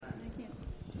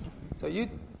So you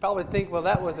probably think, well,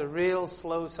 that was a real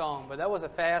slow song, but that was a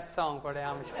fast song for the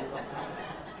Amish people.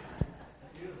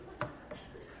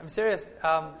 I'm serious.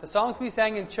 The songs we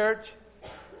sang in church,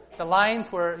 the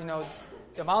lines were,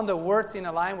 the amount of words in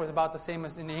a line was about the same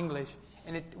as in English.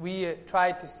 And we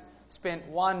tried to spend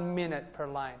 1 minute per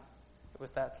line. It was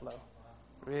that slow.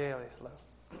 Really slow.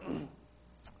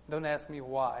 Don't ask me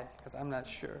why, because I'm not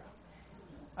sure.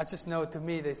 I just know to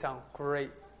me they sound great.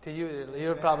 To you,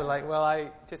 you're probably like, well, I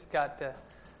just got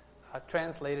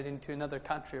translated into another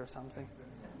country or something.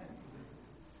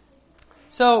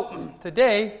 So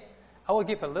today, I will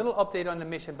give a little update on the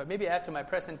mission, but maybe after my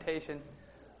presentation,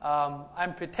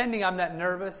 I'm pretending I'm not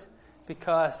nervous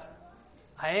because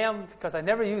I am, because I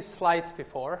never used slides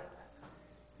before.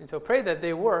 And so pray that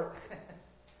they work.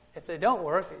 If they don't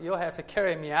work, you'll have to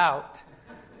carry me out.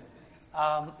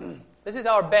 This is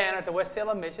our banner at the West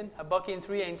Salem Mission, a Bucky and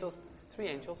three angels.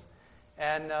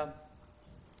 And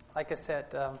like I said,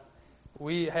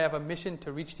 we have a mission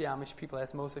to reach the Amish people,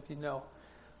 as most of you know.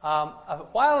 A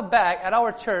while back at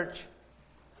our church,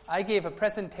 I gave a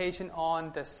presentation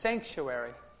on the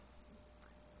sanctuary.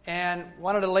 And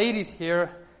one of the ladies here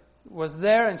was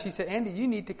there, and she said, Andy, you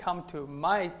need to come to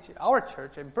our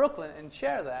church in Brooklyn and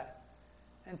share that.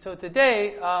 And so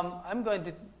today, I'm going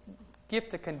to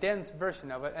give the condensed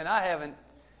version of it, and I haven't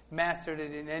mastered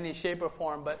it in any shape or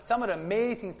form, but some of the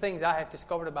amazing things I have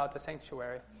discovered about the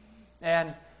sanctuary.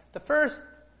 And the first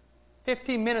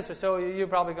 15 minutes or so, you're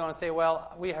probably going to say,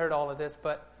 well, we heard all of this,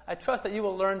 but I trust that you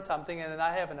will learn something, and then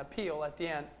I have an appeal at the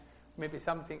end, maybe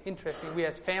something interesting we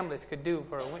as families could do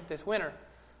for this winter.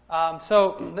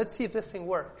 So let's see if this thing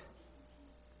works.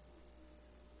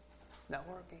 Not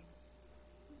working.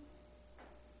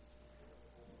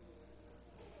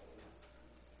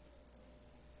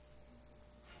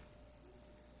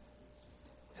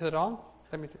 Is it on?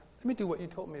 Let me do what you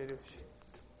told me to do.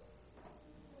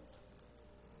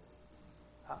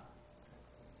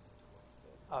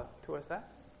 Towards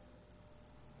that?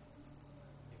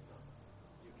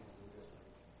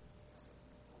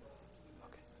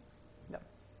 Okay. Yep.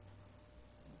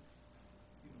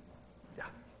 Yeah.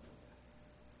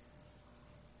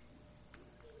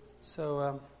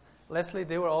 So, Leslie,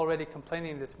 they were already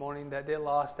complaining this morning that they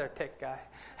lost their tech guy.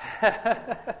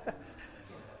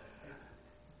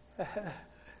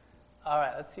 All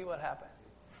right, let's see what happens.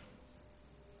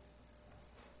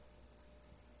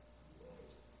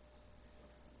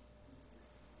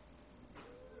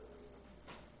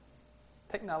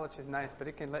 Technology is nice, but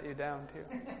it can let you down too.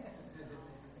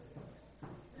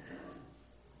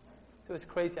 It was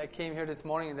crazy. I came here this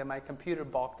morning and then my computer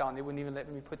bogged down. They wouldn't even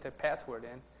let me put the password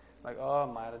in. Like, oh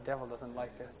my, the devil doesn't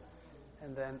like this.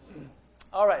 And then,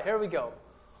 all right, here we go.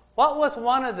 What was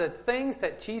one of the things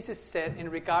that Jesus said in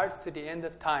regards to the end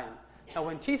of time? Now,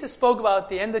 when Jesus spoke about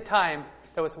the end of time,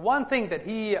 there was one thing that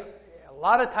a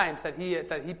lot of times that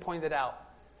he pointed out.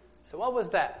 So what was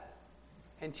that?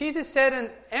 And Jesus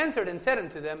answered and said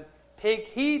unto them, Take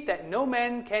heed that no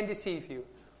man can deceive you.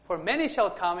 For many shall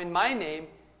come in my name,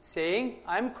 saying,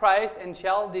 I'm Christ, and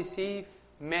shall deceive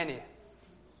many.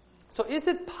 So is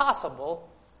it possible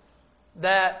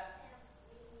that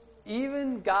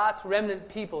even God's remnant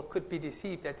people could be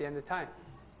deceived at the end of time?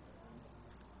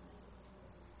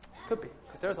 Could be,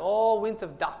 because there's all winds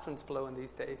of doctrines blowing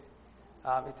these days.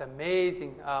 It's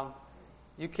amazing.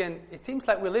 It seems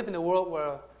like we live in a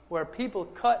world where people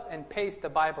cut and paste the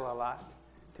Bible a lot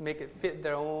to make it fit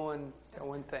their own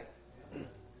thing.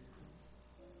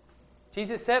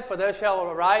 Jesus said, For there shall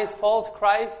arise false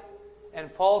Christ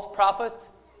and false prophets,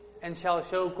 and shall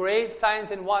show great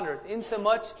signs and wonders,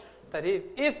 insomuch that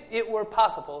if it were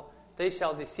possible, they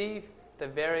shall deceive the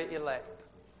very elect.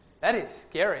 That is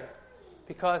scary,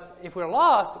 because if we're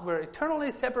lost, we're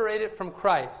eternally separated from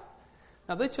Christ.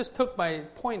 Now, they just took my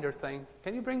pointer thing.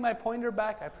 Can you bring my pointer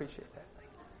back? I appreciate that.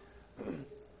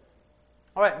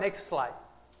 All right, next slide.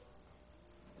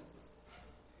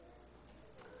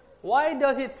 Why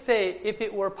does it say, if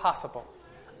it were possible?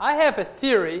 I have a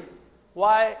theory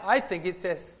why I think it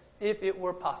says, if it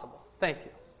were possible. Thank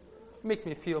you. It makes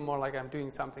me feel more like I'm doing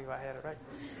something if I had it right.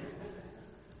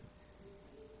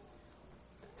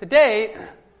 Today,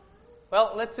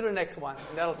 well, let's do the next one,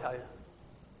 and that'll tell you.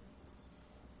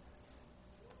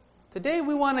 Today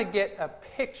we want to get a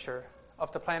picture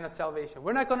of the plan of salvation.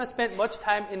 We're not going to spend much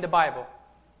time in the Bible,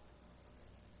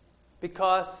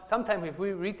 because sometimes if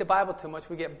we read the Bible too much,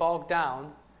 we get bogged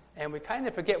down and we kind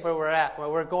of forget where we're at, where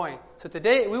we're going. So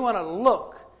today we want to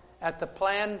look at the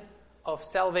plan of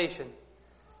salvation,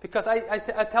 because I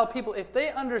tell people,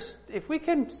 if we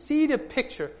can see the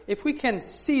picture, if we can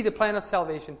see the plan of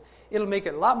salvation, it'll make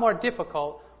it a lot more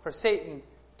difficult for Satan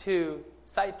to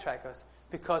sidetrack us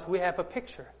because we have a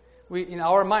picture. We in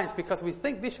our minds, because we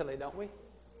think visually, don't we?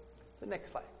 The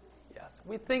next slide. Yes,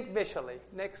 we think visually.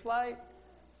 Next slide.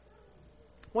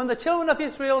 When the children of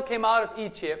Israel came out of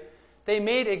Egypt, they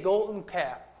made a golden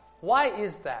calf. Why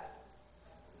is that?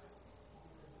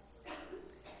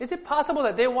 Is it possible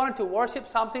that they wanted to worship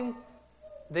something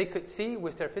they could see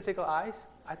with their physical eyes?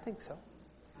 I think so.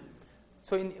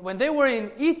 So when they were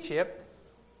in Egypt,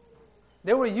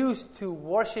 they were used to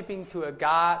worshiping to a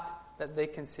God that they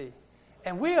can see.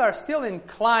 And we are still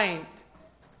inclined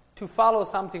to follow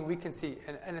something we can see.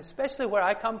 And especially where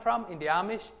I come from, in the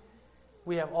Amish,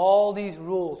 we have all these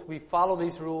rules. We follow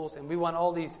these rules, and we want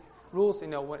all these rules,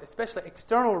 especially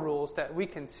external rules that we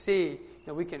can see,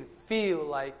 we can feel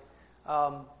like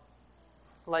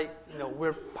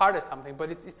we're part of something.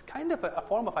 But it's kind of a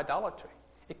form of idolatry.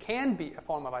 It can be a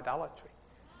form of idolatry.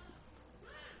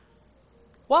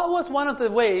 What was one of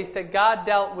the ways that God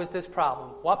dealt with this problem?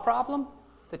 What problem?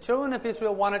 The children of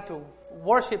Israel wanted to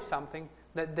worship something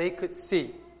that they could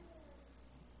see.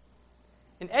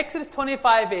 In Exodus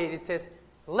 25:8, it says,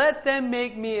 "Let them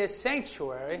make me a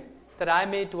sanctuary that I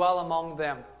may dwell among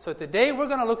them." So today we're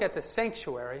going to look at the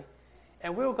sanctuary,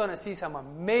 and we're going to see some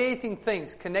amazing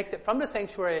things connected from the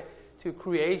sanctuary to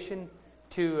creation,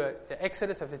 to the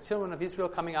exodus of the children of Israel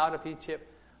coming out of Egypt.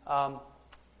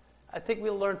 I think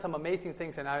we'll learn some amazing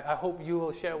things, and I hope you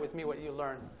will share with me what you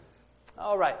learned.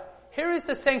 All right. Here is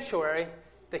the sanctuary,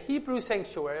 the Hebrew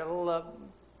sanctuary, a little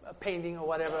painting or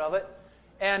whatever of it.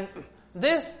 And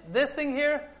this thing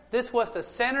here, this was the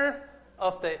center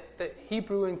of the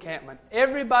Hebrew encampment.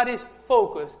 Everybody's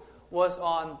focus was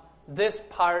on this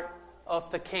part of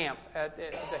the camp,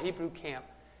 the Hebrew camp.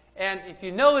 And if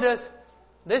you notice,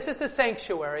 this is the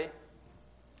sanctuary.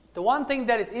 The one thing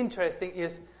that is interesting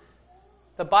is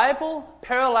the Bible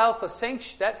parallels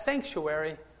that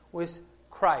sanctuary with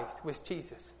Christ, with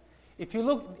Jesus. If you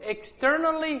look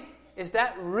externally, is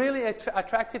that really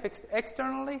attractive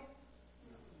externally?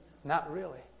 Not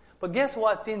really. But guess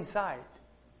what's inside?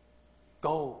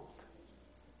 Gold.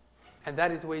 And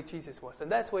that is the way Jesus was.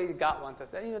 And that's the way God wants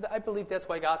us. I believe that's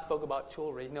why God spoke about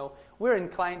jewelry. We're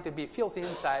inclined to be filthy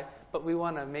inside, but we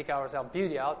want to make ourselves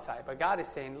beauty outside. But God is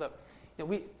saying, look,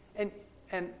 and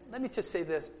let me just say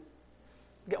this.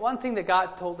 One thing that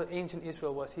God told the ancient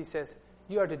Israel was, He says,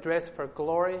 you are to dress for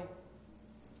glory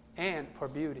and for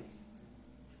beauty.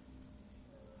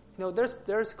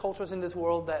 There's cultures in this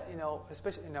world that,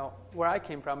 especially, where I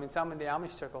came from, in some of the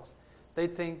Amish circles, they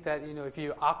think that, if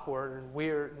you're awkward and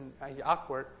weird and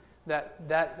awkward,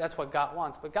 that's what God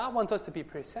wants. But God wants us to be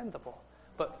presentable.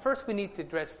 But first we need to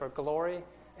dress for glory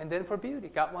and then for beauty.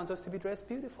 God wants us to be dressed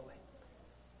beautifully.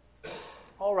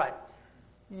 All right.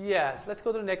 Yes, let's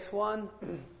go to the next one.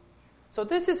 So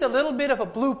this is a little bit of a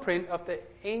blueprint of the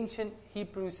ancient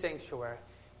Hebrew sanctuary.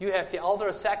 You have the altar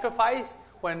of sacrifice.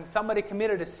 When somebody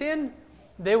committed a sin,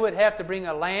 they would have to bring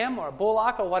a lamb or a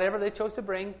bullock or whatever they chose to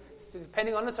bring,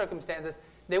 depending on the circumstances.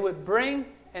 They would bring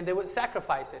and they would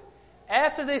sacrifice it.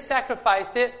 After they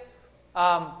sacrificed it,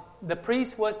 the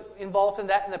priest was involved in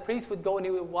that, and the priest would go and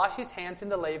he would wash his hands in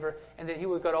the laver, and then he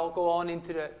would go on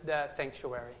into the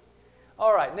sanctuary.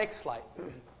 All right, next slide.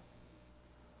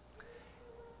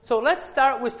 So let's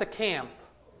start with the camp.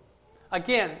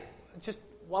 Again, just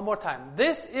one more time.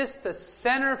 This is the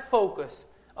center focus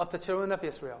of the children of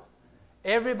Israel.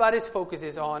 Everybody's focus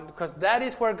is on, because that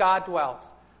is where God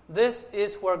dwells. This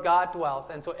is where God dwells.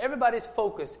 And so everybody's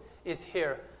focus is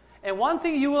here. And one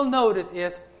thing you will notice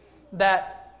is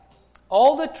that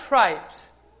all the tribes,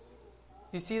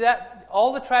 you see that?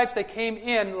 All the tribes that came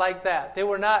in like that, they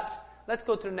were not. Let's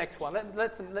go to the next one.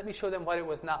 Let me show them what it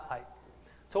was not like.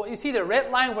 So you see the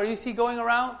red line where you see going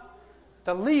around?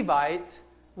 The Levites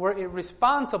were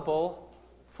responsible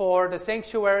for the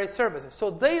sanctuary services. So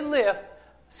they lived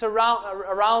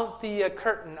around the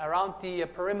curtain, around the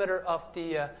perimeter of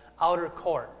the outer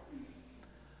court.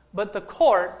 But the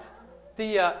court,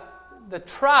 the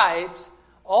tribes,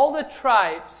 all the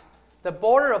tribes, the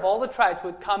border of all the tribes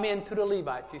would come into the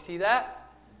Levites. You see that?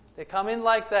 They come in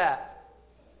like that.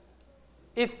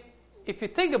 If you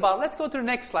think about it, let's go to the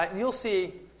next slide, and you'll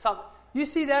see some. You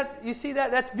see that?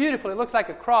 That's beautiful. It looks like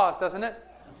a cross, doesn't it?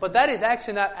 But that is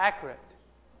actually not accurate.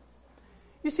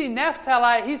 You see,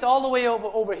 Naphtali, he's all the way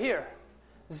over here.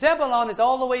 Zebulun is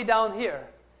all the way down here.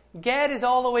 Gad is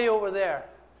all the way over there.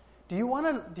 Do you want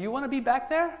to be back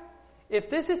there? If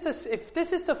this is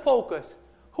the focus,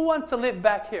 who wants to live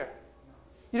back here?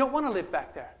 You don't want to live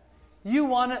back there. You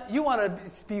want to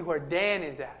be where Dan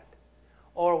is at,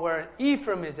 or where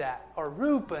Ephraim is at, or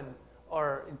Reuben,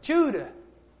 or Judah.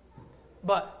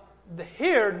 But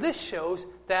here, this shows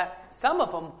that some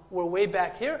of them were way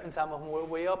back here and some of them were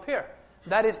way up here.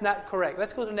 That is not correct.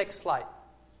 Let's go to the next slide.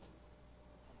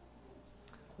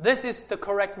 This is the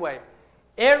correct way.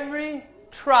 Every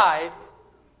tribe,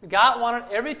 God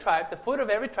wanted every tribe, the foot of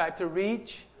every tribe, to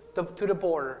reach to the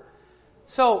border.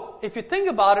 So if you think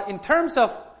about it in terms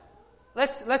of,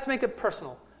 let's make it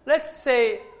personal. Let's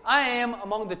say I am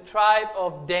among the tribe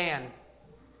of Dan.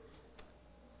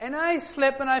 And I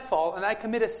slip and I fall and I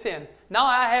commit a sin. Now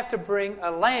I have to bring a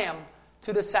lamb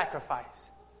to the sacrifice.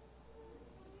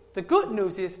 The good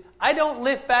news is I don't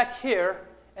live back here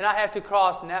and I have to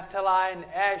cross Naphtali and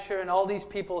Asher and all these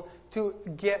people to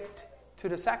get to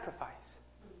the sacrifice.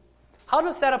 How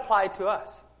does that apply to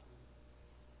us?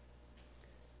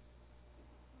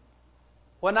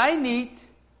 When I need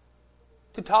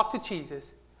to talk to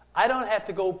Jesus, I don't have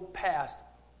to go past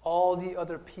all the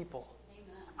other people. Amen.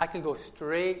 I can go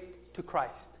straight to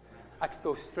Christ. I can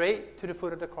go straight to the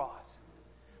foot of the cross.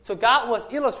 So God was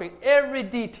illustrating. Every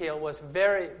detail was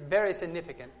very, very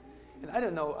significant. And I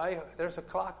don't know, there's a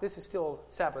clock. This is still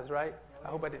Sabbath, right? I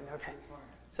hope I didn't. Okay.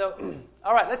 So,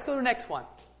 all right, let's go to the next one.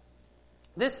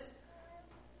 This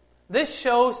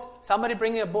shows somebody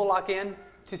bringing a bullock in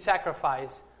to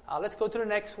sacrifice. Let's go to the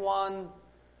next one.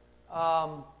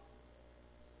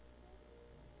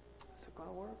 Is it going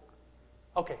to work?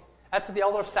 Okay, that's the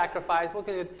altar of sacrifice. We're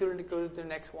going to go to the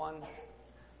next one.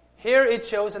 Here it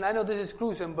shows, and I know this is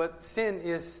gruesome, but sin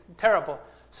is terrible.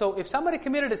 So if somebody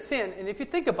committed a sin, and if you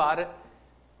think about it,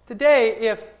 today,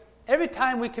 if every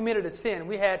time we committed a sin,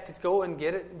 we had to go and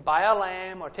get it, buy a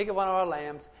lamb or take one of our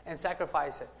lambs and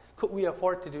sacrifice it, could we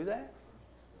afford to do that?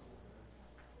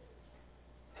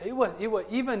 It was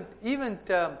even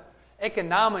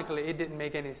economically, it didn't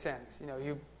make any sense. You know,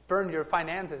 you burned your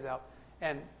finances out,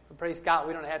 and praise God,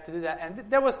 we don't have to do that. And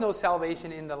there was no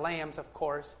salvation in the lambs, of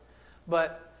course,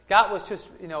 but God was just,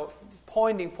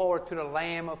 pointing forward to the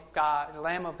Lamb of God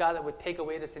that would take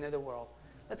away the sin of the world.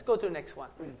 Let's go to the next one.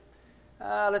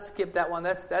 Let's skip that one.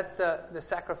 That's the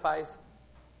sacrifice.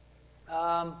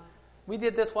 We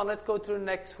did this one. Let's go to the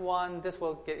next one. This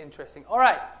will get interesting. All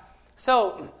right.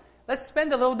 So let's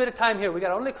spend a little bit of time here. We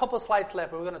got only a couple slides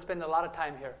left, but we're going to spend a lot of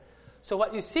time here. So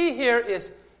what you see here is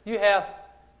you have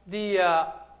the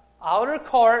outer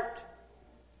court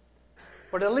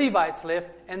where the Levites lived,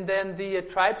 and then the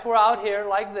tribes were out here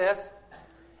like this.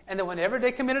 And then whenever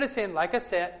they committed a sin, like I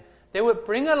said, they would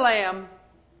bring a lamb,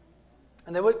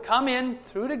 and they would come in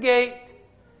through the gate,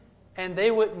 and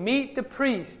they would meet the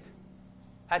priest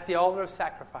at the altar of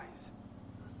sacrifice.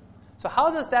 So how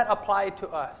does that apply to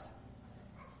us?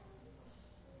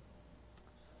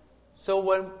 So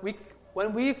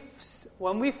when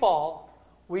we fall,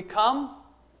 we come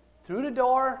through the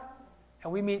door,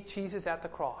 and we meet Jesus at the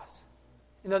cross.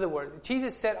 In other words,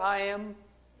 Jesus said, "I am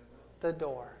the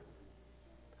door."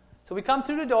 So we come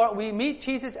through the door, we meet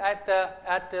Jesus at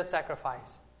the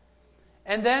sacrifice.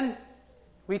 And then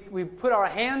we put our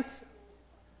hands,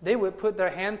 they would put their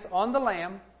hands on the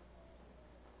lamb,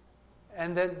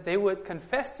 and then they would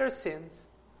confess their sins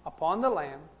upon the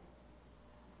lamb.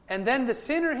 And then the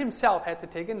sinner himself had to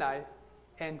take a knife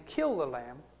and kill the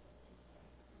lamb.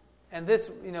 And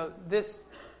the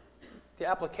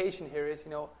application here is,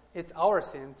 it's our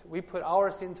sins. We put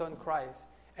our sins on Christ,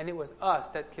 and it was us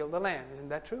that killed the lamb. Isn't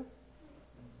that true?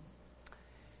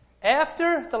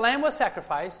 After the lamb was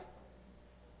sacrificed,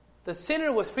 the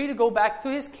sinner was free to go back to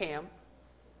his camp,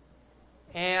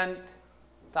 and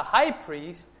the high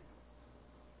priest,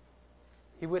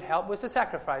 he would help with the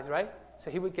sacrifice, right?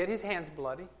 So he would get his hands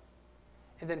bloody,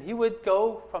 and then he would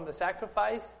go from the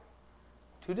sacrifice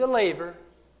to the laver,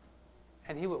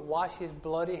 and he would wash his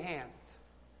bloody hands.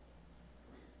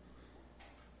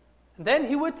 And then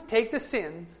he would take the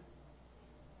sins,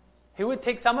 he would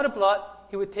take some of the blood,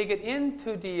 he would take it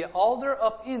into the altar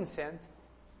of incense,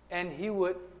 and he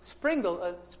would sprinkle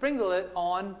it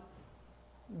on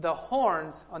the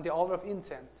horns on the altar of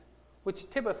incense, which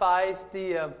typifies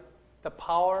the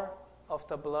power of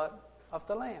the blood of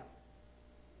the Lamb.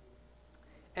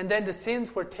 And then the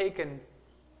sins were taken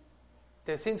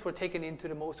into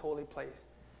the most holy place.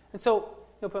 And so,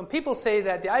 when people say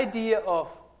that the idea of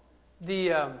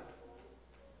the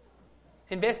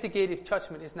investigative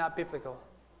judgment is not biblical,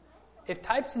 if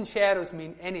types and shadows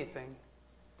mean anything,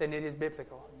 then it is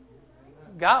biblical.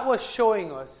 God was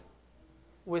showing us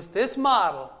with this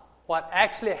model what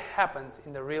actually happens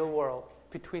in the real world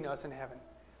between us and heaven.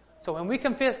 So when we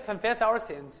confess our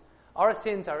sins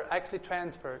are actually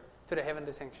transferred to the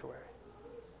heavenly sanctuary.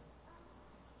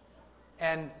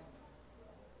 And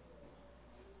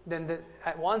then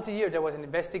once a year there was an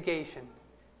investigation,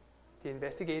 the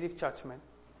investigative judgment,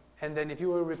 And then if you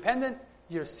were repentant,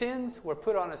 your sins were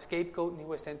put on a scapegoat and he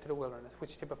was sent to the wilderness,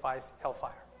 which typifies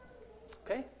hellfire.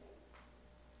 Okay?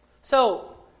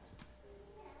 So,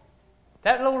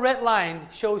 that little red line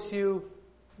shows you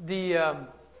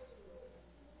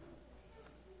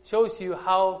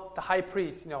how the high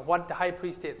priest, what the high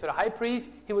priest did. So the high priest,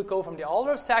 he would go from the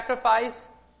altar of sacrifice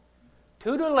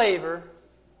to the laver,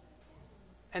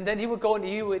 and then he would go and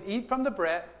he would eat from the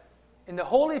bread in the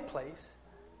holy place.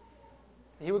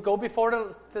 He would go before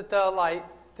the light,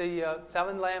 the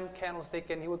 7-lamp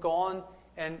candlestick, and he would go on,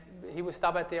 and he would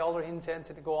stop at the altar of incense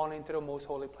and go on into the most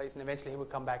holy place, and eventually he would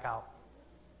come back out.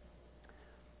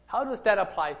 How does that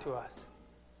apply to us?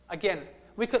 Again,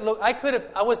 we could look.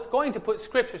 I was going to put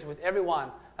scriptures with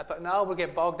everyone. I thought, no, we'll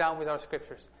get bogged down with our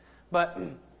scriptures. But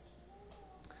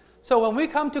so when we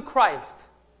come to Christ,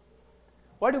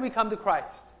 where do we come to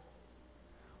Christ?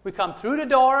 We come through the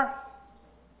door,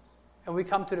 and we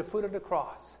come to the foot of the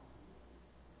cross.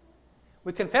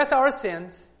 We confess our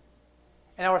sins,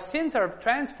 and our sins are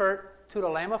transferred to the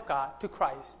Lamb of God, to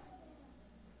Christ.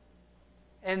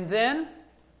 And then,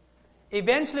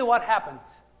 eventually what happens?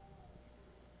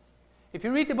 If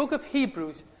you read the book of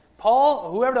Hebrews,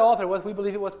 Paul, whoever the author was, we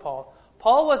believe it was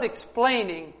Paul was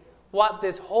explaining what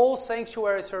this whole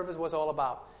sanctuary service was all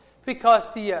about.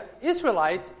 Because the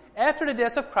Israelites, after the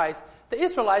death of Christ, the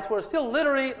Israelites were still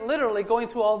literally going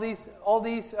through all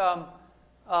these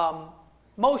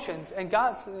motions, and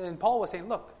Paul was saying,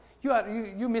 "Look,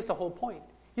 you missed the whole point.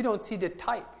 You don't see the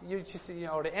type. You just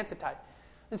or the antitype."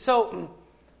 And so,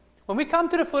 when we come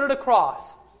to the foot of the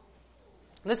cross,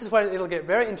 this is where it'll get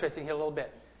very interesting here a little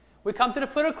bit. We come to the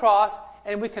foot of the cross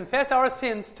and we confess our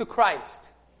sins to Christ.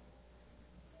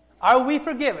 Are we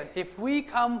forgiven if we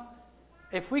come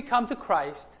to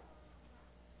Christ?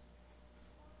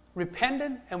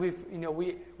 Repentant, and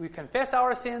we confess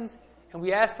our sins and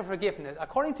we ask for forgiveness.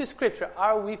 According to Scripture,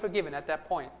 are we forgiven at that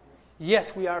point?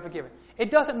 Yes, we are forgiven.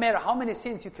 It doesn't matter how many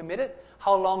sins you committed,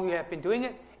 how long you have been doing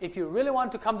it. If you really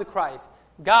want to come to Christ,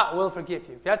 God will forgive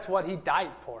you. That's what He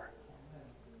died for.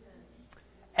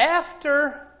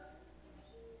 After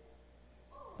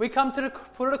we come to the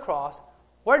foot of the cross,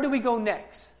 where do we go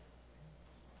next?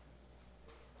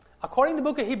 According to the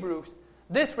book of Hebrews,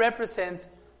 this represents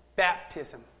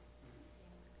baptism.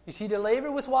 You see the laver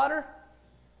with water?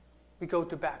 We go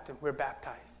to baptism. We're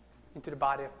baptized into the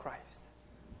body of Christ.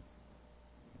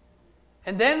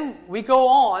 And then we go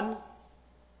on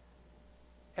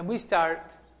and we start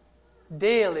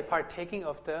daily partaking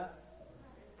of the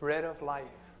bread of life.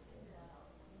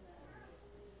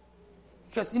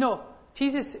 Because,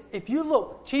 Jesus, if you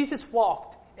look, Jesus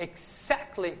walked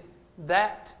exactly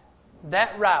that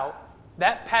route,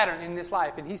 that pattern in His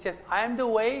life. And He says, I am the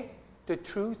way, the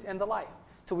truth, and the life.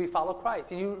 So we follow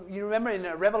Christ. And you remember in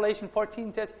Revelation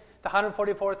 14 says, the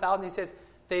 144,000, He says,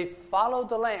 they followed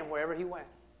the Lamb wherever He went.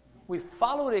 We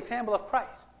follow the example of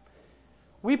Christ.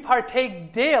 We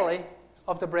partake daily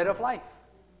of the bread of life.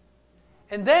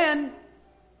 And then,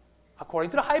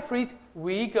 according to the high priest,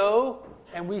 we go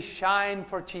and we shine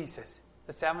for Jesus,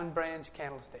 the 7-branch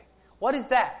candlestick. What is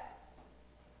that?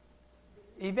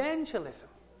 Evangelism.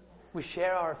 We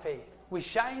share our faith. We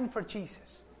shine for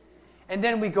Jesus. And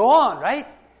then we go on, right?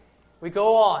 We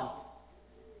go on.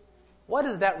 What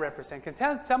does that represent? Can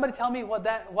somebody tell me what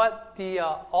the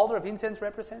altar of incense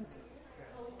represents?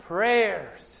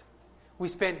 Prayers. We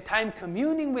spend time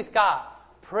communing with God,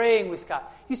 praying with God.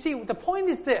 You see, the point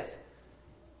is this.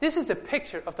 This is a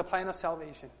picture of the plan of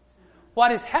salvation.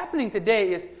 What is happening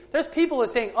today is there's people who are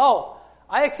saying, oh,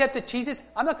 I accepted Jesus.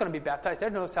 I'm not going to be baptized.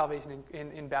 There's no salvation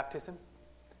in baptism.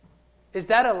 Is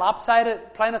that a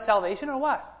lopsided plan of salvation or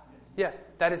what? Yes,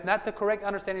 that is not the correct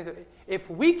understanding. If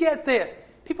we get this,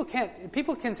 people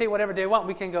can say whatever they want.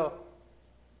 We can go,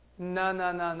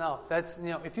 no. That's,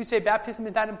 if you say baptism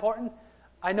is not important,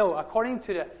 I know according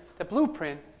to the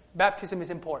blueprint, baptism is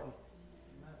important.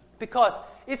 Because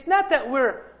it's not that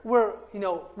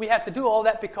we have to do all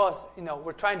that because,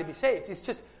 we're trying to be saved. It's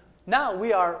just now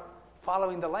we are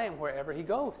following the Lamb wherever He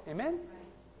goes. Amen?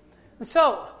 And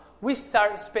so we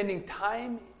start spending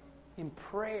time in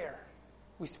prayer.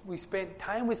 We spend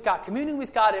time with God, communing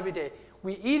with God every day.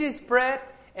 We eat His bread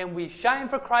and we shine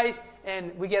for Christ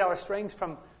and we get our strength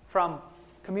from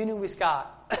communing with God.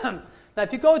 Now,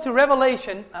 if you go to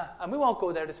Revelation, and we won't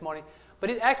go there this morning, but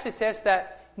it actually says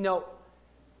that,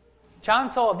 John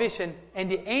saw a vision and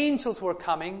the angels were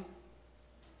coming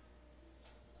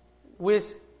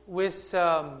with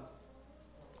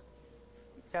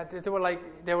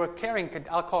they were carrying,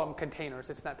 I'll call them containers,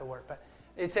 it's not the word, but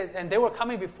it said, and they were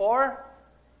coming before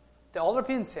the altar of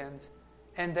incense,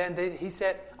 and then he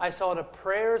said, I saw the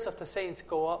prayers of the saints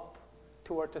go up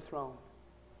toward the throne.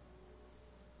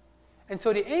 And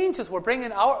so the angels will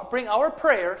bring our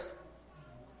prayers,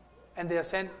 and they'll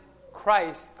send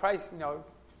Christ, Christ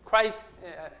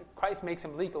makes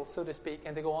them legal, so to speak,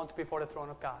 and they go on to before the throne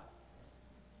of God.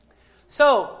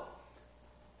 So,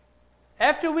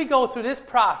 after we go through this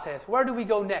process, where do we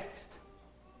go next?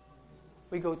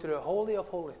 We go to the Holy of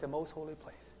Holies, the most holy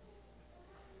place.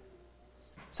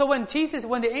 So when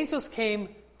the angels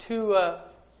came to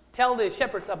tell the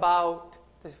shepherds about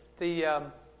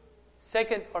the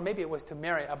second, or maybe it was to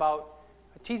Mary, about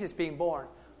Jesus being born,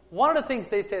 one of the things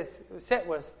they said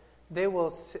was,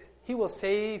 He will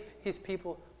save His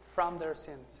people from their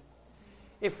sins.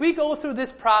 If we go through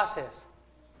this process,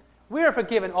 we are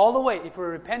forgiven all the way. If we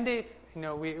repent,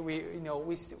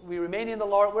 we remain in the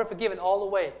Lord, we're forgiven all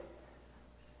the way.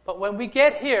 But when we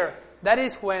get here, that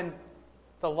is when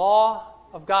the law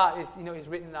of God is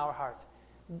written in our hearts.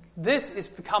 This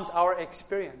becomes our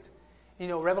experience.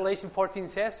 Revelation 14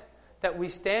 says that we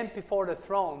stand before the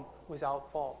throne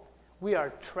without fault. We are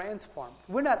transformed.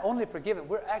 We're not only forgiven,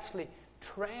 we're actually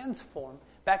transformed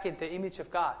back into the image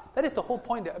of God. That is the whole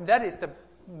point. That is the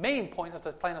main point of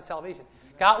the plan of salvation.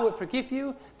 God will forgive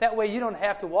you. That way you don't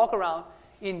have to walk around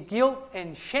in guilt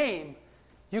and shame.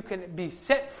 You can be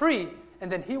set free,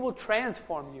 and then He will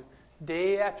transform you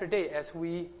day after day as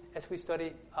we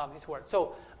study His Word.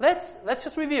 So let's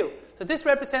just review. So this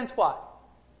represents what?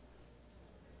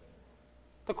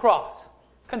 The cross,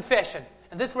 confession.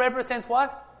 And this represents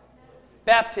what?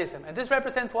 Baptism. And this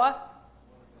represents what?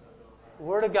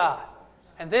 Word of God.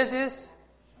 And this is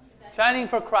shining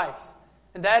for Christ.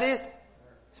 And that is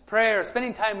prayer,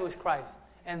 spending time with Christ.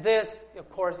 And this, of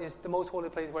course, is the most holy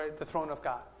place, where the throne of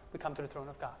God. We come to the throne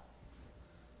of God.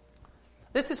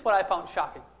 This is what I found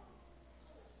shocking.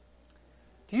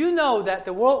 Do you know that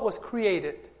the world was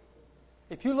created,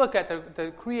 if you look at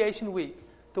the creation week,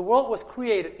 the world was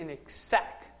created in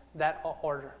exact that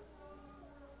order.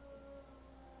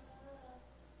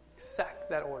 Exact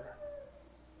that order.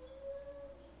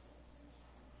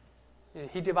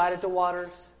 He divided the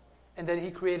waters, and then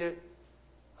He created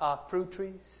fruit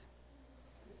trees,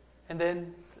 and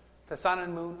then the sun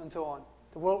and moon, and so on.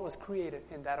 The world was created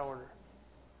in that order.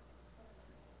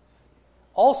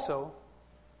 Also,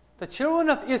 the children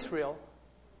of Israel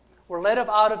were led up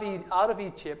out of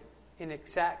Egypt in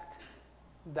exact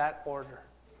that order.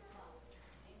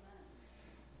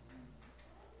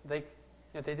 They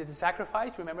did the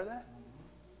sacrifice, remember that?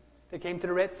 They came to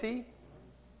the Red Sea.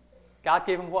 God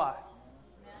gave them what?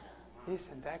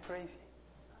 Isn't that crazy?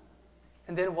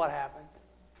 And then what happened?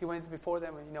 He went before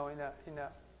them, and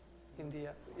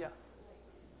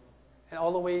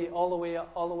all the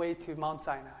way to Mount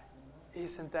Sinai.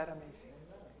 Isn't that amazing?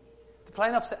 The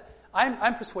plan of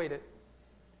I'm persuaded.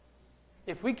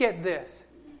 If we get this,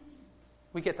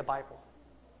 we get the Bible.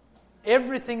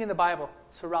 Everything in the Bible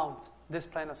surrounds this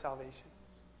plan of salvation.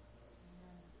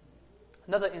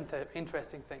 Another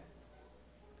interesting thing.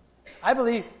 I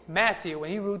believe Matthew,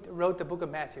 when he wrote the book of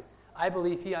Matthew, I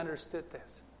believe he understood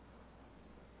this.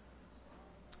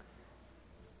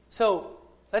 So,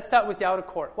 let's start with the outer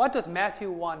court. What does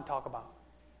Matthew 1 talk about?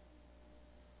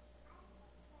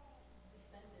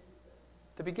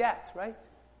 The begats, right?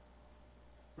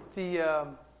 The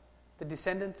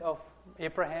descendants of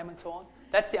Abraham and so on.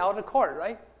 That's the outer court,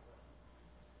 right?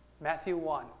 Matthew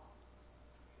 1.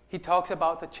 He talks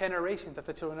about the generations of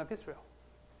the children of Israel.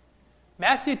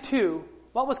 Matthew 2,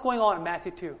 what was going on in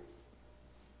Matthew 2?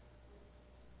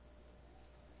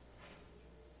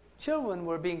 Children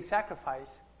were being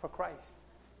sacrificed for Christ.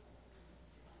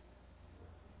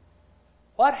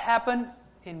 What happened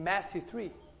in Matthew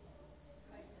 3?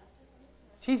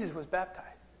 Jesus was baptized.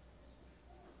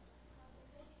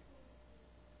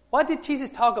 What did Jesus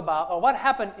talk about, or what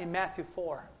happened in Matthew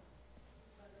 4?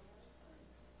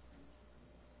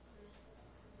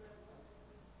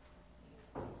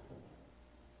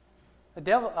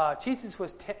 Jesus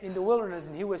was in the wilderness,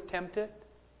 and He was tempted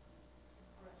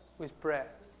with bread.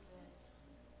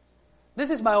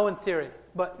 This is my own theory,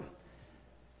 but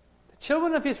the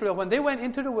children of Israel, when they went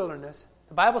into the wilderness,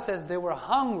 the Bible says they were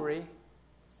hungry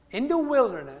in the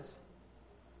wilderness,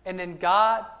 and then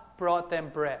God brought them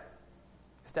bread.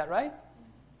 Is that right?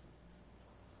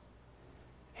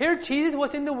 Here Jesus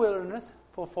was in the wilderness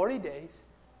for 40 days,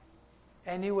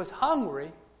 and He was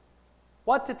hungry.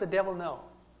 What did the devil know?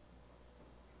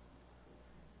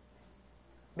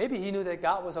 Maybe he knew that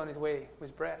God was on His way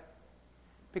with bread.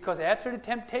 Because after the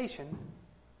temptation,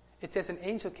 it says an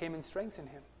angel came and strengthened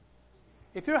him.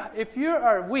 If you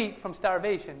are weak from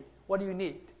starvation, what do you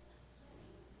need?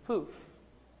 Food.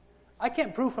 I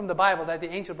can't prove from the Bible that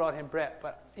the angel brought him bread,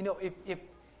 but if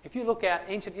If you look at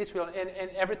ancient Israel and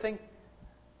everything,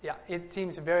 yeah, it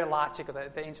seems very logical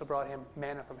that the angel brought him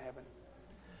manna from heaven.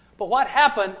 But what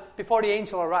happened before the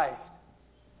angel arrived?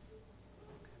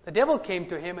 The devil came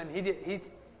to him and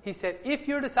he said, if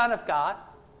you're the Son of God,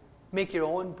 make your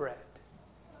own bread.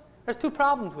 There's two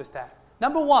problems with that.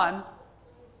 Number one,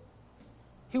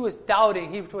 he was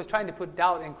doubting. He was trying to put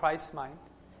doubt in Christ's mind.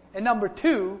 And number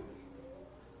two,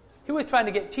 he was trying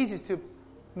to get Jesus to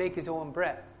make his own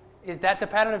bread. Is that the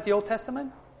pattern of the Old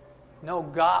Testament? No,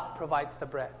 God provides the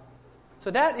bread.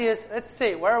 So that is, let's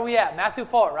see, where are we at? Matthew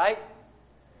 4, right?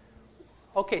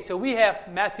 Okay, so we have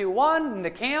Matthew 1 in the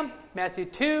camp, Matthew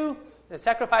 2, the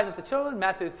sacrifice of the children,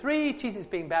 Matthew 3, Jesus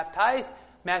being baptized,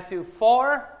 Matthew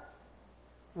 4,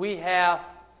 we have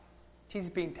Jesus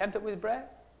being tempted with bread.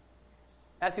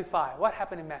 Matthew 5, what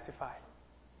happened in Matthew 5?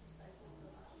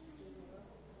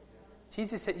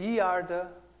 Jesus said, ye are the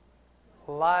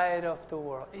light of the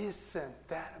world. Isn't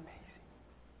that amazing?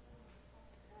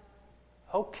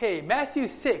 Okay, Matthew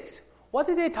 6. What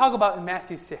did they talk about in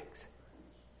Matthew 6?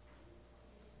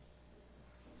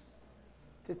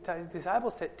 The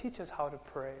disciples said, teach us how to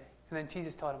pray. And then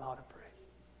Jesus taught them how to pray.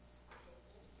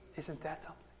 Isn't that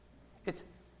something? It's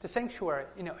the sanctuary.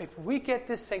 If we get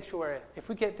this sanctuary, if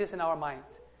we get this in our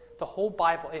minds, the whole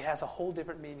Bible, it has a whole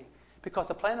different meaning. Because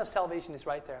the plan of salvation is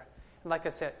right there. And like I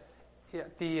said,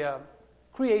 the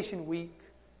creation week,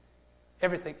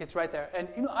 everything, it's right there.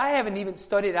 And I haven't even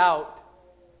studied out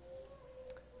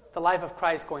the life of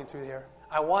Christ going through here.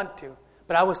 I want to.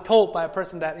 But I was told by a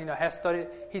person that has studied,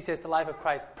 he says the life of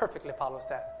Christ perfectly follows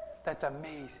that. That's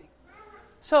amazing.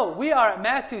 So we are at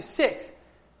Matthew 6.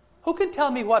 Who can tell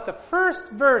me what the first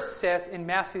verse says in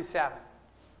Matthew 7?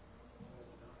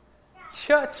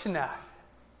 Judge not.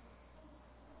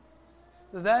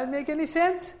 Does that make any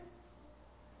sense?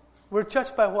 We're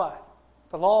judged by what?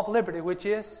 The law of liberty, which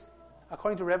is,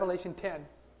 according to Revelation 10,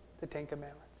 the Ten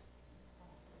Commandments.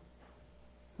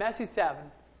 Matthew 7,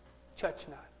 judge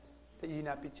not, that ye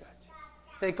not be judged.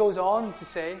 Then it goes on to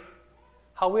say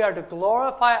how we are to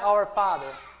glorify our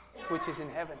Father, which is in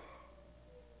heaven.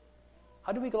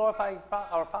 How do we glorify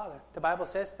our Father? The Bible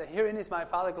says that herein is my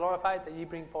Father glorified, that ye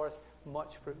bring forth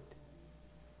much fruit.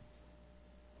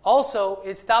 Also,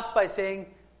 it stops by saying,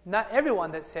 not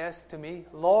everyone that says to me,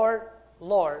 Lord,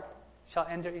 Lord, shall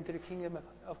enter into the kingdom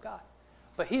of God.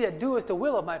 But he that doeth the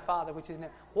will of my Father, which is in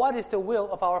heaven. What is the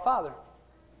will of our Father?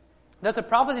 There's a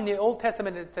prophecy in the Old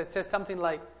Testament that says something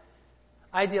like,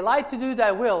 I delight to do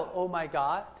thy will, O my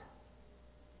God.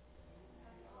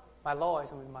 My law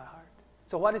is in my heart.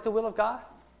 So what is the will of God?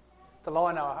 The law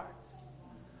in our hearts.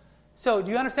 So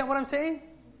do you understand what I'm saying?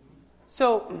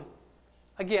 So,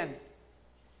 again,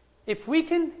 if we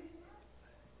can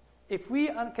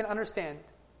understand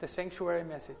the sanctuary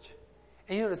message,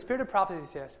 and the spirit of prophecy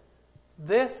says,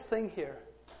 this thing here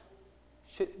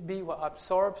should be what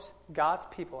absorbs God's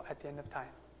people at the end of time.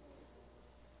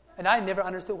 And I never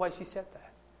understood why she said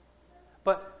that.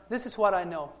 But this is what I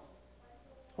know.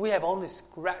 We have only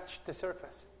scratched the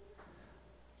surface.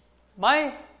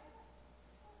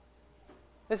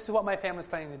 This is what my family is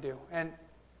planning to do. And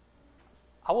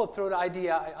I will throw the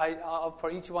idea out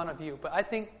for each one of you. But I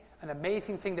think an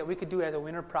amazing thing that we could do as a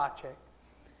winter project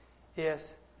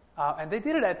is, and they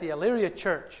did it at the Elyria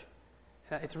Church.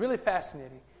 And it's really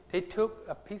fascinating. They took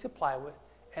a piece of plywood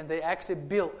and they actually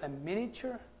built a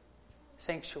miniature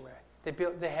sanctuary.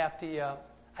 They have the,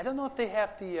 I don't know if they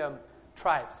have the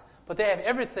tribes, but they have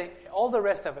everything, all the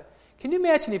rest of it. Can you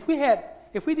imagine if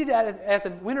we did that as a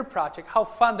winter project, how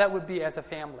fun that would be as a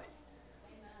family?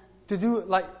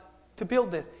 Amen. To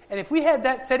build this. And if we had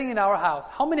that setting in our house,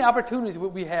 how many opportunities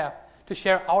would we have to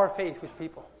share our faith with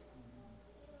people?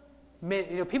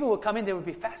 People would come in, they would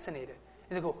be fascinated.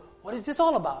 And they go, what is this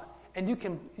all about? And you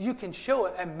can show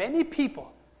it. And many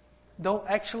people don't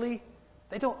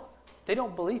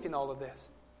believe in all of this.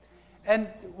 And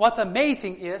what's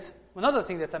amazing is, another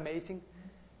thing that's amazing,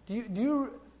 do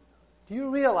you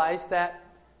realize that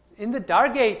in the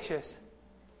Dark Ages,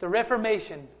 the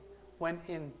Reformation went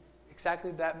in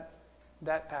exactly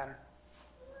that pattern?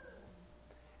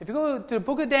 If you go to the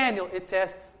book of Daniel, it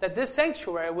says that this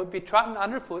sanctuary would be trodden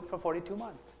underfoot for 42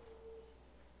 months.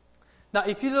 Now,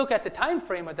 if you look at the time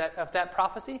frame of that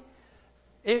prophecy,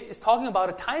 it is talking about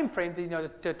a time frame, the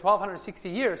 1260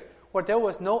 years, where there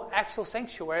was no actual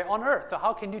sanctuary on earth. So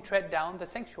how can you tread down the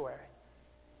sanctuary?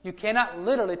 You cannot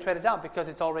literally tread it down because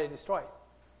it's already destroyed.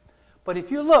 But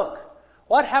if you look,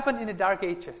 what happened in the Dark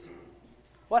Ages?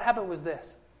 What happened was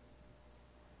this.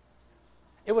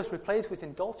 It was replaced with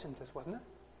indulgences, wasn't it?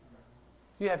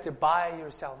 You have to buy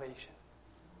your salvation.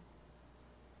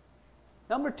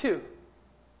 Number 2,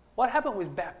 what happened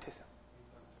with baptism?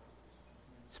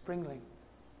 Sprinkling.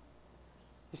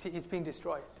 You see, it's being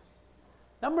destroyed.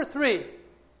 Number 3,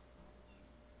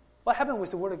 what happened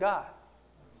with the Word of God?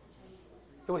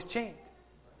 It was chained.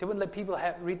 They wouldn't let people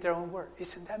read their own Word.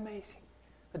 Isn't that amazing?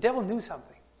 The devil knew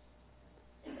something.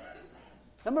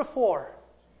 Number 4,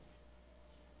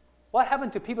 what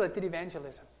happened to people that did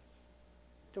evangelism?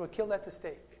 They were killed at the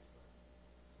stake.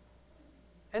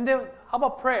 And then, how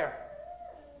about prayer?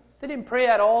 They didn't pray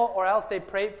at all, or else they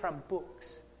prayed from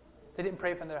books. They didn't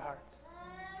pray from their hearts.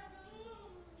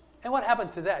 And what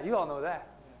happened to that? You all know that.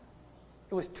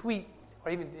 It was tweaked,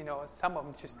 or even, some of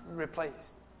them just replaced.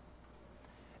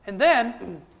 And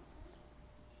then,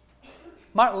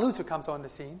 Martin Luther comes on the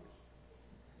scene.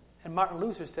 And Martin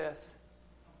Luther says,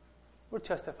 we're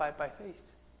justified by faith.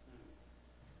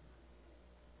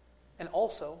 And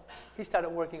also, he started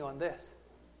working on this,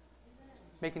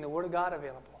 making the Word of God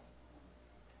available.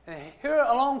 And here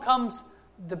along comes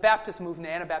the Baptist movement,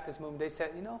 the Anabaptist movement. They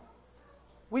said,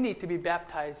 we need to be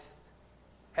baptized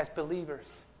as believers.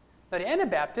 Now, the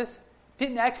Anabaptists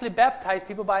didn't actually baptize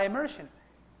people by immersion.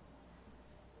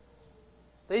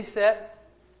 They said,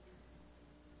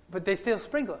 but they still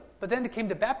sprinkle it. But then came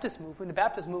the Baptist movement. The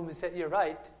Baptist movement said, you're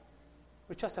right,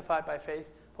 we're justified by faith,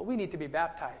 but we need to be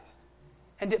baptized.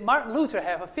 And did Martin Luther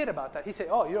have a fit about that? He said,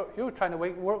 you're trying to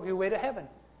work your way to heaven.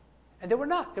 And they were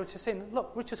not. They were just saying,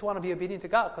 look, we just want to be obedient to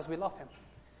God because we love Him.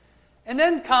 And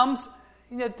then comes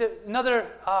another,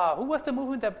 who was the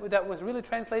movement that was really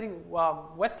translating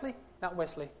Wesley? Not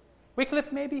Wesley.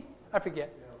 Wycliffe, maybe? I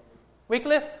forget. Yeah.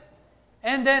 Wycliffe.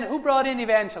 And then who brought in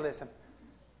evangelism?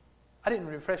 I didn't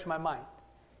refresh my mind.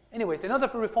 Anyways, another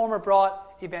reformer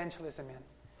brought evangelism in.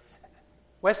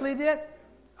 Wesley did?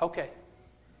 Okay.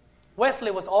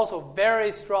 Wesley was also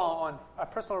very strong on a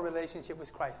personal relationship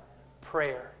with Christ.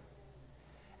 Prayer.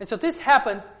 And so this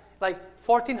happened like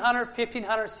 1400, 1500,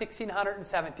 1600, and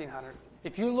 1700.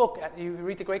 If you you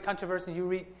read the Great Controversy, and you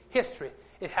read history,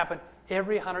 it happened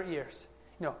every 100 years.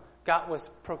 God was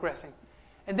progressing.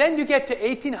 And then you get to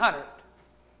 1800.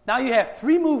 Now you have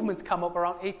 3 movements come up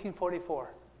around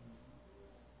 1844.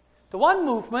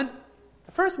 The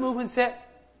first movement said,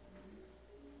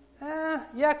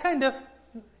 yeah, kind of,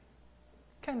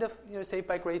 saved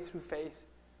by grace through faith.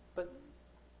 But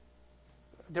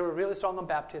they were really strong on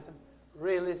baptism.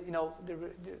 Really, they're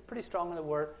pretty strong in the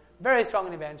Word. Very strong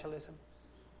in evangelism.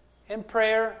 In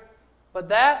prayer. But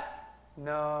that,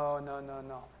 no.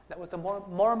 That was the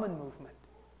Mormon movement.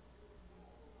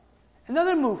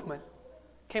 Another movement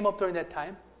came up during that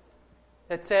time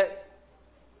that said,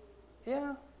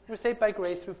 yeah, you're saved by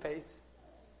grace through faith.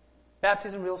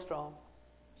 Baptism real strong.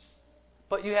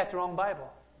 But you have the wrong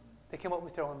Bible. They came up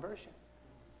with their own version.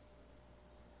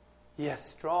 Yes,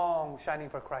 strong, shining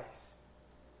for Christ.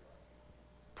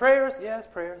 Prayers, yes,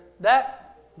 prayers.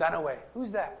 That, done away.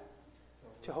 Who's that?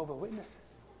 Jehovah's Witnesses.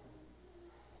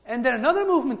 And then another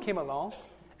movement came along,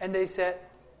 and they said,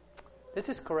 this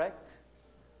is correct.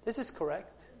 This is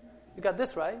correct. You got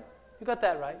this right. You got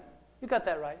that right. You got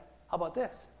that right. How about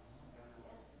this?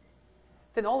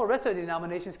 Then all the rest of the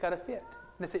denominations got a fit.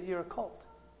 And they said, you're a cult.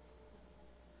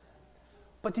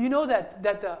 But do you know that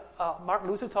Martin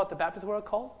Luther thought the Baptists were a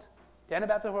cult? The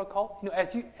Anabaptists were a cult?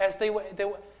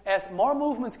 As more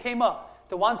movements came up,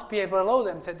 the ones below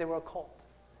them said they were a cult.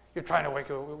 You're trying to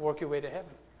work your way to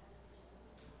heaven.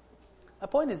 My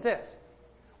point is this.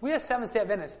 We as Seventh-day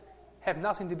Adventists have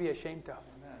nothing to be ashamed of.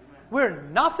 We're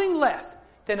nothing less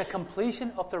than a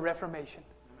completion of the Reformation.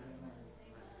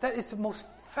 That is the most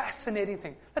fascinating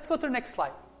thing. Let's go to the next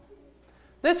slide.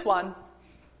 This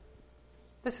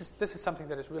is something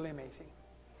that is really amazing.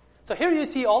 So here you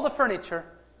see all the furniture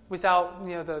without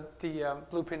the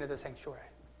blueprint of the sanctuary.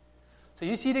 So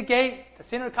you see the gate, the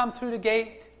sinner comes through the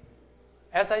gate.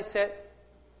 As I said,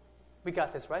 we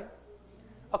got this, right?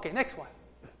 Okay, next one.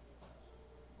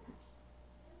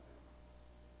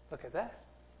 Look at that.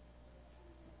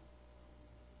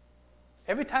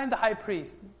 Every time the high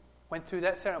priest went through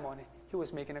that ceremony, he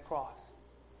was making a cross.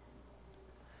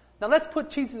 Now let's put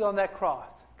Jesus on that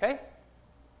cross, okay?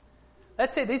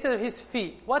 Let's say these are his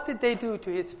feet. What did they do to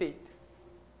his feet?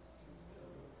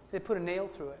 They put a nail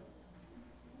through it.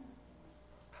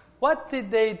 What did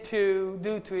they do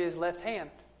to his left hand?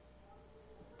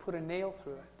 Put a nail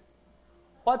through it.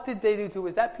 What did they do to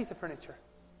that piece of furniture?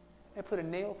 They put a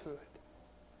nail through it.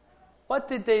 What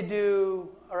did they do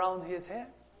around his head?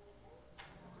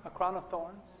 A crown of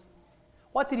thorns.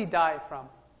 What did he die from?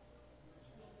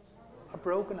 A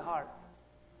broken heart.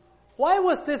 Why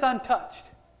was this untouched?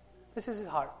 This is his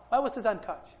heart. Why was this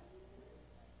untouched?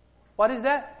 What is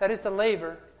that? That is the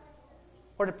laver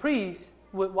where the priest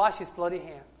would wash his bloody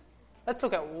hands. Let's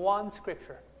look at one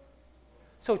scripture.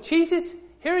 So Jesus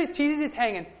Here Jesus is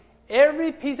hanging.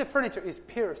 Every piece of furniture is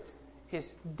pierced,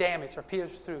 is damaged or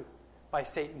pierced through by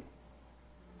Satan.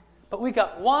 But we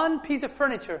got one piece of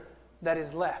furniture that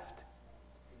is left.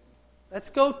 Let's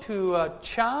go to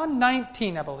John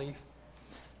 19, I believe.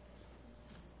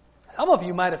 Some of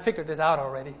you might have figured this out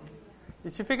already.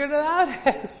 Did you figure it out?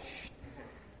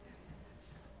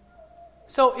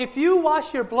 So if you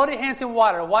wash your bloody hands in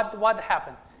water, what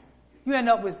happens? You end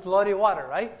up with bloody water,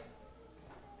 right?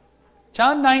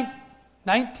 John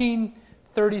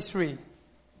 19:33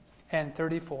 and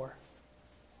 34.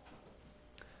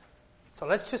 So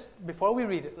let's just, before we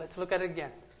read it, let's look at it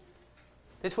again.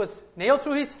 This was nailed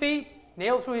through his feet,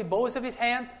 nailed through both of his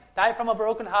hands, died from a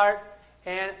broken heart,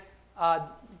 and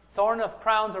thorn of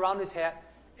crowns around his head.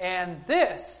 And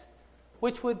this,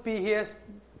 which would be his,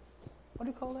 what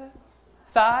do you call that?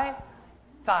 Side,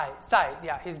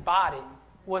 yeah, his body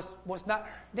was not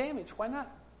damaged. Why not?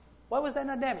 Why was that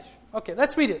not damaged? Okay,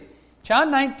 let's read it.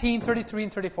 John 19:33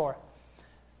 and 34.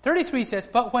 33 says,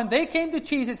 "But when they came to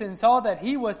Jesus and saw that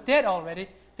he was dead already,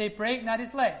 they brake not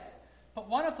his legs. But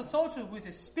one of the soldiers with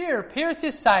a spear pierced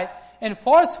his side, and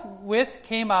forthwith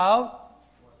came out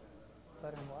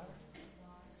blood and water."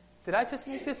 Did I just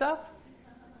make this up?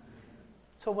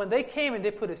 So when they came and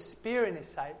they put a spear in his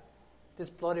side, this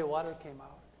bloody water came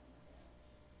out.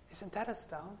 Isn't that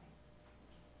astounding?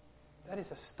 That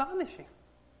is astonishing.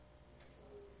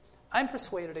 I'm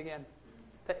persuaded again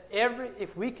that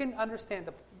if we can understand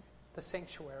the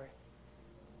sanctuary,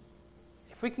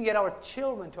 if we can get our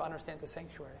children to understand the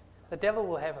sanctuary, the devil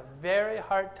will have a very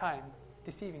hard time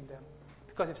deceiving them.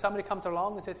 Because if somebody comes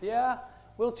along and says, "Yeah,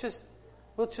 we just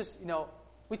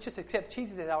accept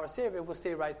Jesus as our Savior, we'll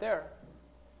stay right there.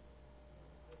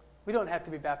 We don't have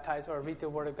to be baptized or read the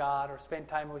Word of God or spend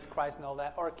time with Christ and all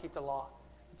that or keep the law."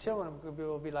 The children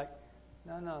will be like,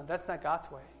 no, that's not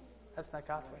God's way. That's not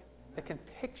God's way. They can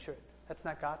picture it. That's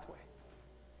not God's way.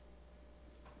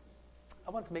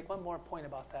 I want to make one more point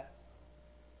about that.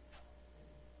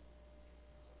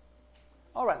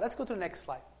 All right, let's go to the next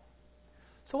slide.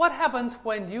 So what happens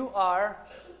when you are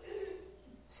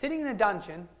sitting in a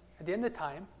dungeon at the end of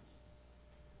time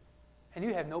and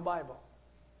you have no Bible?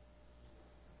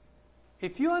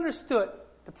 If you understood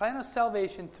the plan of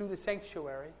salvation through the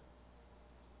sanctuary,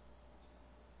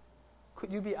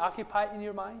 could you be occupied in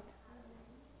your mind?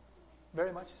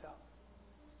 Very much so.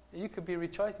 You could be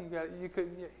rejoicing.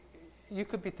 You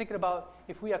could be thinking about,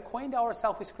 if we acquaint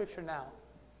ourselves with Scripture now,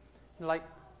 like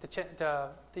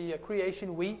the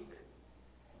creation week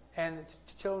and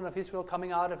the children of Israel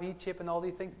coming out of Egypt and all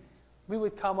these things, we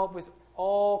would come up with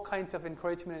all kinds of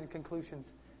encouragement and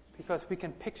conclusions because we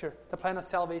can picture the plan of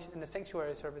salvation in the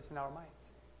sanctuary service in our minds.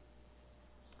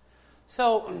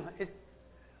 So,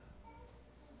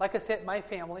 like I said, my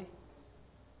family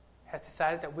has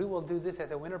decided that we will do this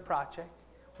as a winter project.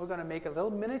 We're going to make a little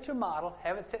miniature model,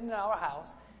 have it sitting in our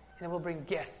house, and then we'll bring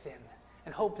guests in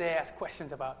and hope they ask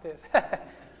questions about this.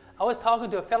 I was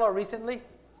talking to a fellow recently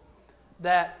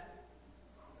that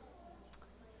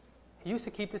he used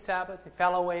to keep the Sabbath. He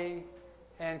fell away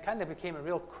and kind of became a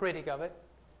real critic of it.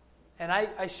 And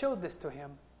I showed this to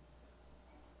him.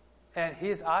 And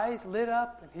his eyes lit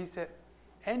up, and he said,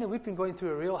 "Andy, we've been going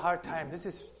through a real hard time. This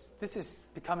is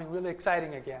becoming really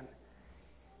exciting again."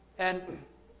 And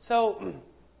so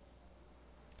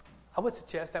I would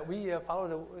suggest that we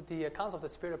follow the counsel of the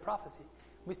Spirit of Prophecy.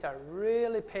 We start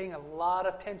really paying a lot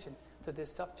of attention to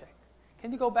this subject.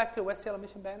 Can you go back to the West Salem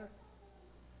Mission banner?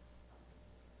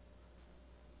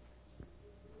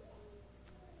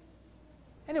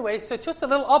 Anyway, so just a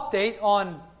little update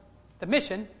on the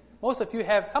mission.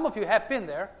 Some of you have been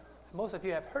there. Most of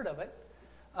you have heard of it.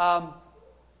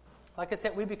 Like I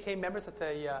said, we became members of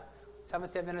the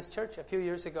Seventh-day Adventist Church a few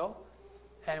years ago,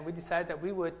 and we decided that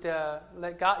we would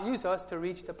let God use us to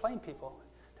reach the plain people.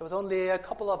 There was only a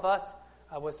couple of us.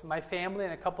 It was my family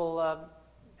and a couple of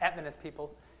Adventist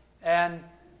people. And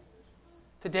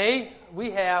today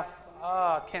we have,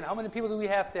 Ken, how many people do we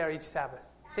have there each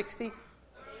Sabbath? 60?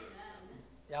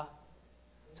 Yeah.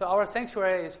 So our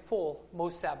sanctuary is full.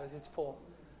 Most Sabbaths it's full.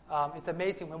 It's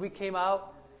amazing. When we came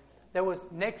out, there was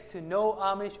next to no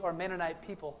Amish or Mennonite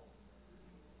people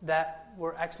that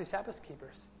were actually Sabbath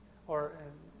keepers, or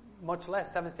much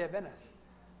less Seventh-day Adventists.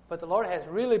 But the Lord has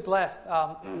really blessed.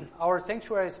 Our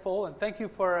sanctuary is full, and thank you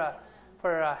for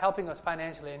helping us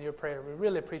financially in your prayer. We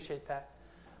really appreciate that,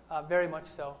 very much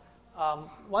so.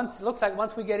 It looks like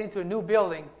once we get into a new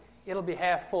building, it'll be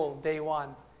half full day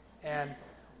one, and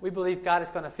we believe God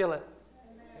is going to fill it.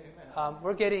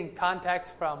 We're getting contacts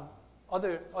from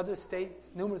other states,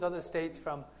 numerous other states,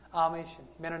 from Amish and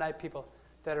Mennonite people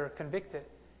that are convicted.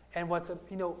 And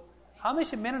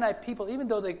Amish and Mennonite people, even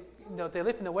though they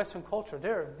live in the Western culture,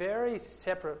 they're very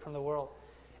separate from the world.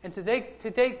 And to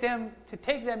take them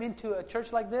into a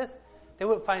church like this, they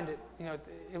would find it,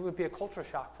 it would be a culture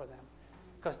shock for them,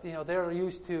 because they're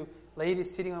used to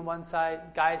ladies sitting on one side,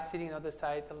 guys sitting on the other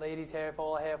side. The ladies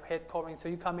all have head covering. So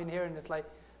you come in here and it's like,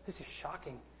 this is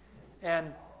shocking.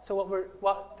 And so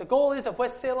what the goal is of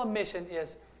West Salem Mission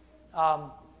is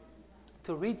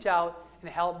to reach out and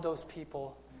help those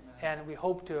people, and we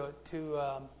hope to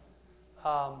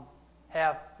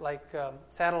have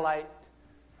satellite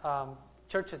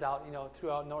churches out,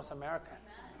 throughout North America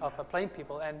of plain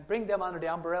people, and bring them under the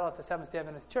umbrella of the Seventh-day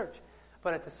Adventist Church.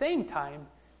 But at the same time,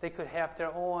 they could have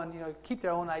their own, keep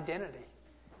their own identity.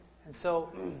 And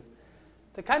so,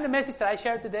 the kind of message that I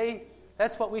shared today,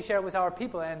 that's what we share with our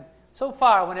people. And so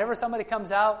far, whenever somebody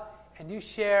comes out and you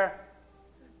share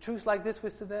truths like this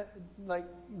to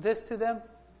them,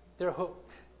 they're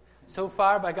hooked. So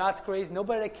far, by God's grace,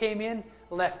 nobody that came in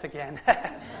left again.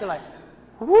 They're like,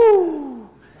 whoo!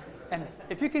 And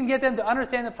if you can get them to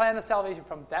understand the plan of salvation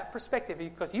from that perspective,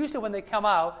 because usually when they come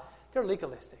out, they're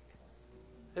legalistic.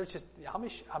 They're just,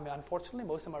 Amish, unfortunately,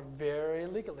 most of them are very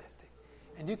legalistic.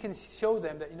 And you can show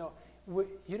them that,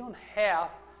 you don't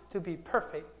have to be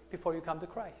perfect before you come to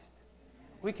Christ.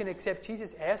 We can accept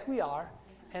Jesus as we are,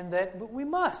 but we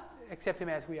must accept Him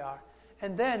as we are.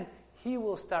 And then He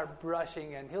will start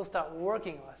brushing and He'll start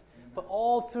working on us. But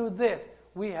all through this,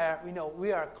 we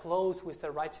are clothed with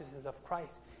the righteousness of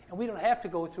Christ. And we don't have to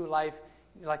go through life,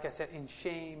 like I said, in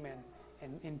shame and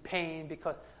in pain,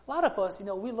 because a lot of us,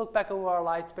 we look back over our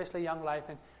life, especially young life,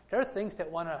 and there are things that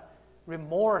want to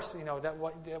remorse, that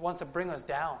wants to bring us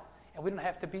down. And we don't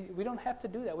have to do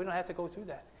that. We don't have to go through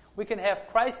that. We can have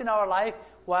Christ in our life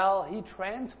while He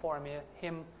transforms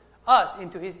us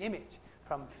into His image,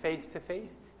 from faith to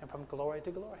faith and from glory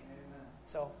to glory. Amen.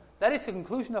 So that is the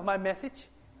conclusion of my message,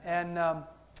 and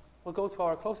we'll go to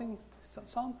our closing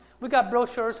song. We got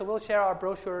brochures, so we'll share our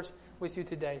brochures with you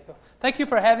today. So thank you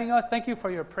for having us. Thank you for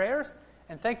your prayers,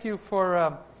 and thank you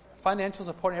for financial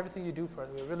support and everything you do for us.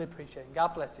 We really appreciate it.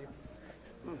 God bless you.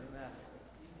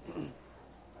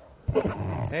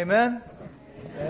 Thanks. Amen.